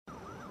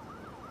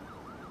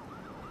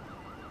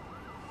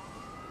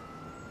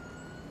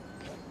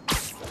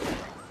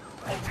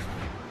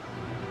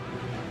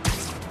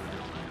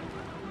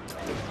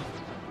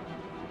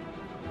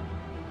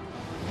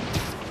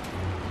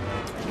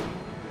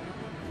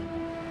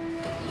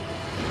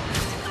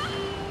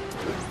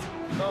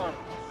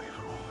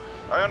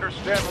I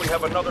understand we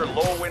have another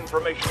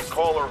low-information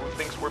caller who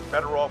thinks we're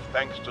better off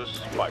thanks to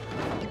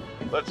Spiderman.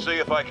 Let's see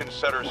if I can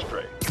set her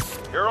straight.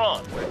 You're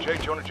on with J.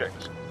 Jonah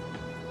Jameson.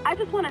 I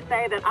just want to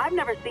say that I've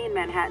never seen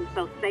Manhattan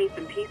so safe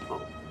and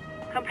peaceful.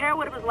 Compare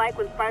what it was like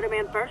when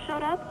Spider-Man first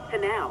showed up to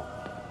now.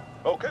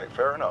 Okay,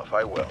 fair enough,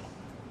 I will.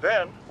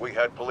 Then, we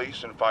had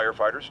police and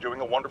firefighters doing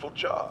a wonderful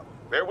job.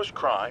 There was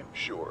crime,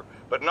 sure,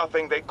 but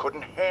nothing they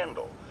couldn't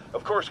handle.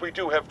 Of course, we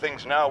do have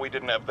things now we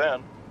didn't have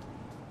then.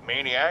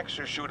 Maniacs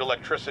who shoot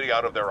electricity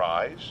out of their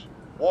eyes,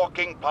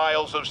 walking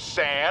piles of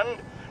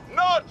sand,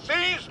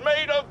 Nazis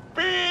made of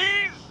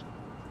bees!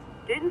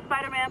 Didn't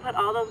Spider-Man put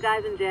all those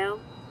guys in jail?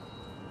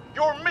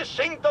 You're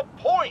missing the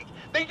point!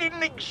 They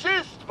didn't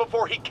exist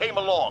before he came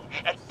along.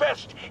 At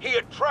best, he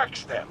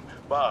attracts them.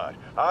 But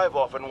I've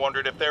often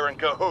wondered if they're in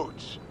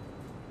cahoots.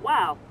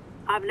 Wow,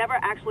 I've never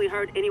actually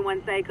heard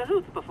anyone say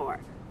cahoots before.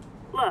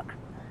 Look,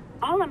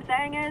 all I'm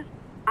saying is,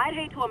 I'd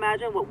hate to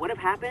imagine what would have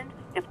happened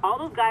if all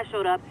those guys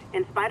showed up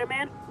and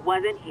Spider-Man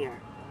wasn't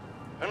here.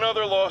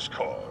 Another lost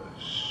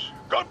cause.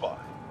 Goodbye.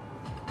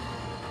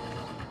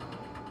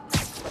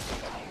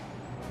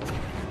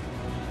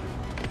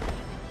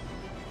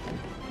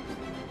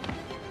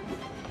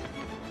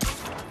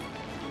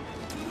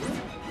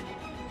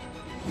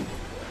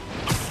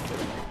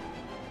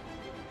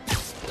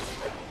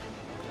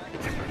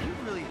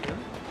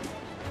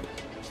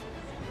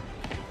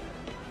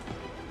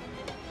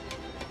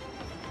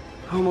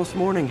 Almost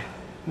morning.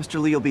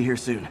 Mr. Lee will be here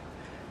soon.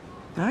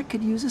 I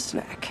could use a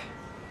snack.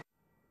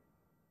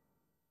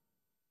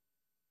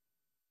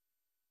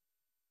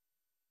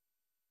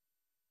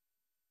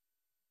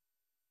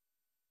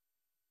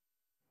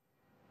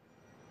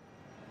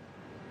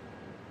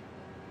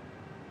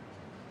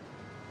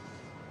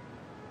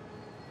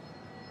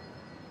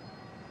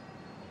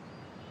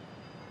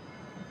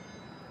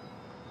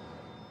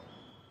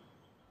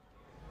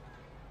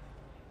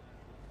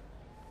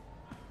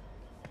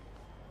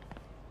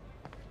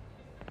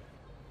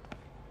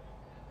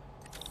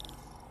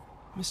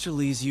 Mr.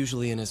 Lee's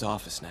usually in his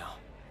office now.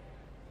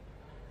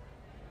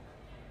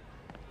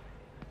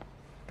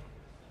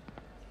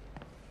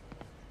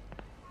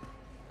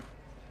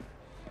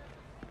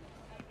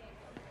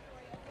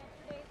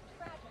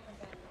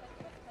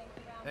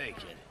 Hey,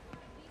 kid.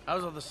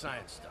 How's all the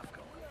science stuff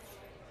going?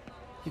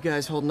 You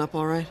guys holding up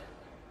all right?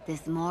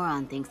 This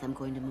moron thinks I'm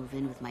going to move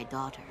in with my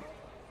daughter.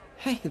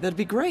 Hey, that'd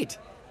be great.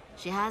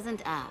 She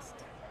hasn't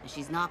asked, and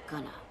she's not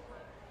gonna.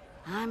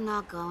 I'm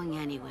not going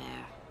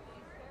anywhere.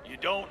 You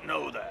don't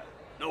know that.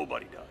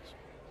 Nobody does.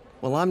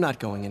 Well, I'm not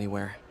going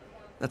anywhere.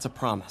 That's a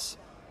promise.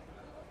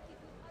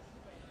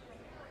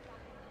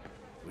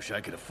 Wish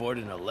I could afford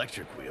an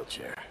electric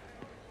wheelchair.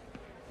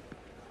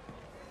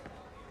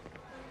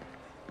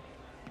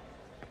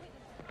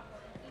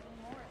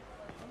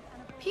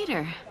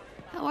 Peter,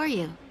 how are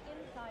you?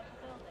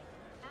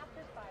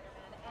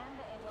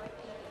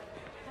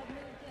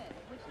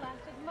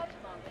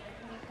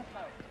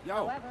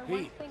 Yo,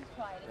 Pete,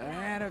 that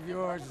hand of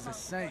yours is a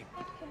saint.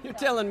 You're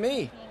telling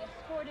me. Being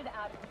escorted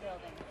out of the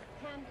building,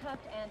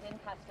 handcuffed and in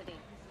custody.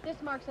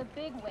 This marks a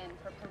big win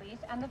for police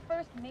and the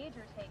first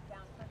major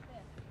takedown for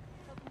Fisk,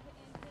 hoping to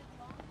end his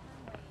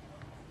long-term reign.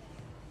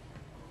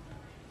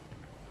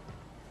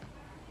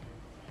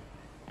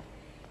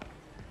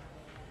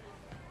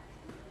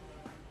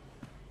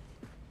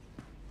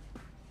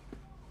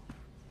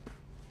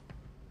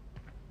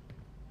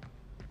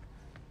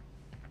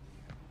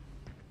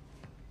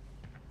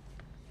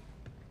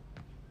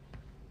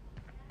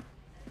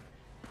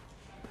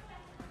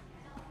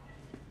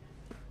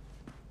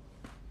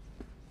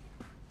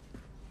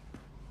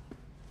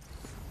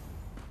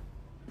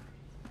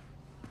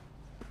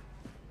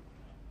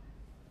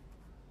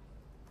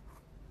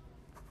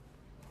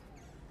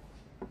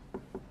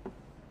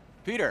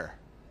 Peter,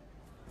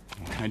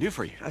 what can I do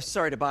for you? I'm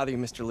sorry to bother you,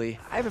 Mr. Lee.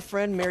 I have a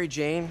friend, Mary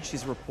Jane.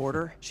 She's a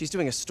reporter. She's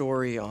doing a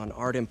story on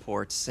art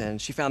imports,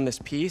 and she found this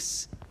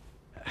piece.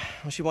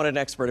 Well, she wanted an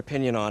expert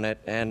opinion on it,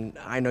 and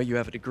I know you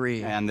have a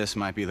degree. And this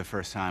might be the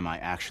first time I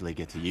actually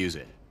get to use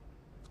it.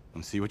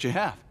 Let's see what you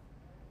have.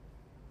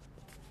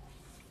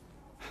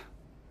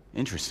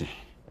 Interesting.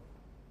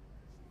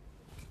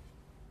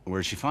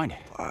 Where did she find it?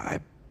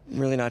 I'm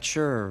really not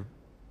sure.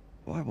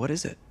 Why, what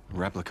is it? A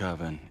replica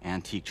of an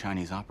antique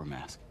Chinese opera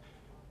mask.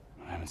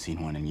 I haven't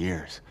seen one in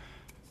years.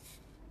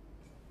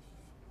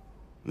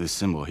 This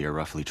symbol here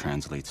roughly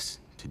translates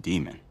to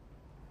demon.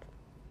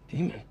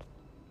 Demon?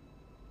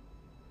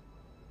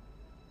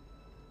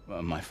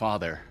 Well, my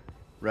father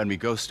read me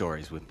ghost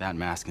stories with that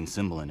mask and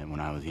symbol in it when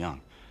I was young.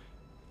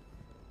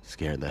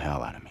 Scared the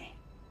hell out of me.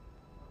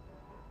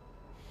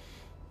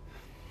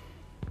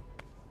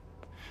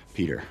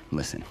 Peter,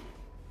 listen.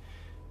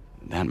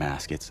 That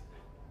mask, it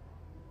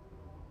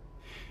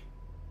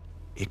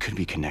could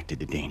be connected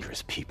to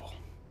dangerous people.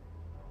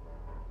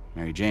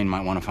 Mary Jane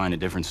might want to find a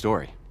different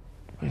story.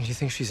 Do you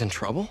think she's in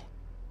trouble?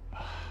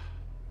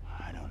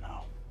 I don't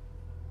know.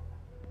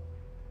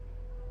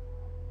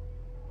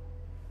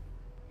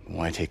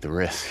 Why take the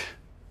risk?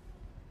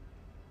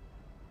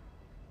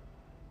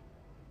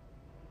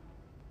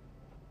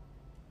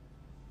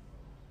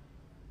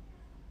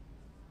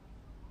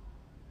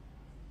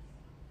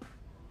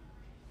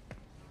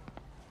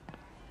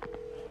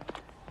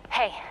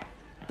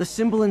 The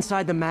symbol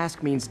inside the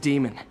mask means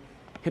demon.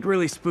 It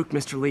really spooked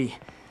Mr. Lee.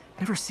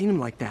 Never seen him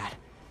like that.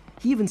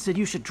 He even said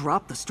you should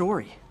drop the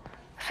story.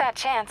 Fat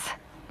chance.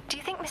 Do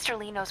you think Mr.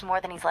 Lee knows more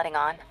than he's letting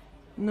on?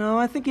 No,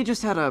 I think he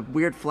just had a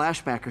weird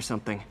flashback or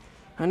something.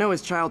 I know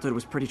his childhood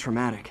was pretty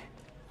traumatic.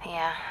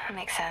 Yeah,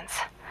 makes sense.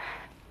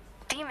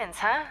 Demons,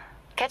 huh?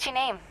 Catchy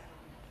name.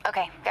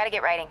 Okay, gotta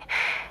get writing.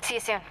 See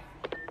you soon.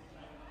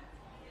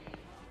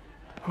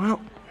 Well,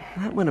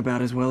 that went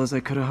about as well as I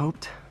could have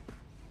hoped.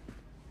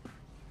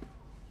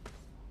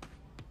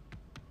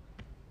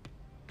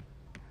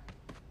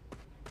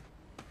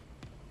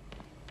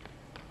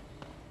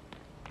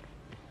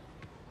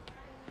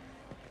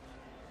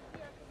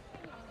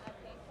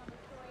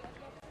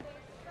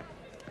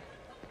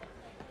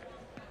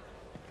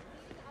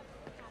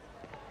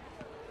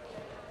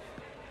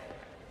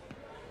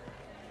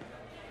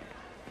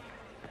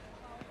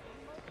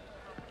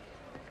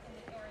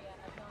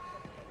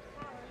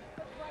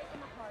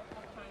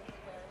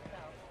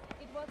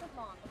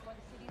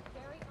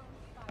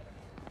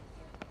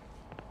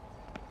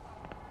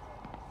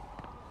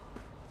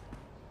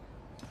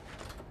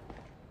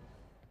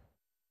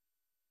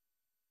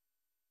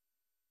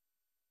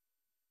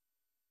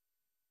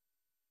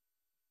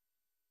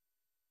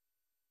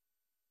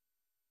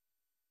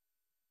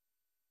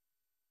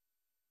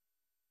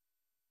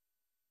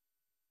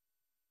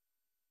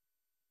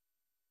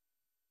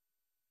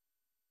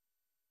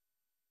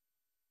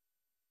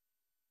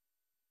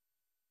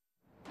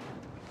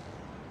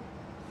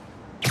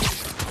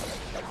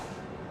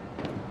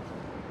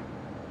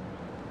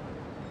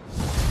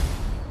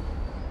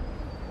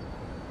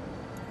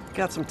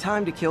 Got some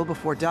time to kill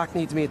before Doc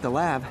needs me at the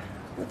lab.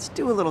 Let's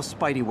do a little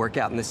Spidey work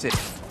out in the city.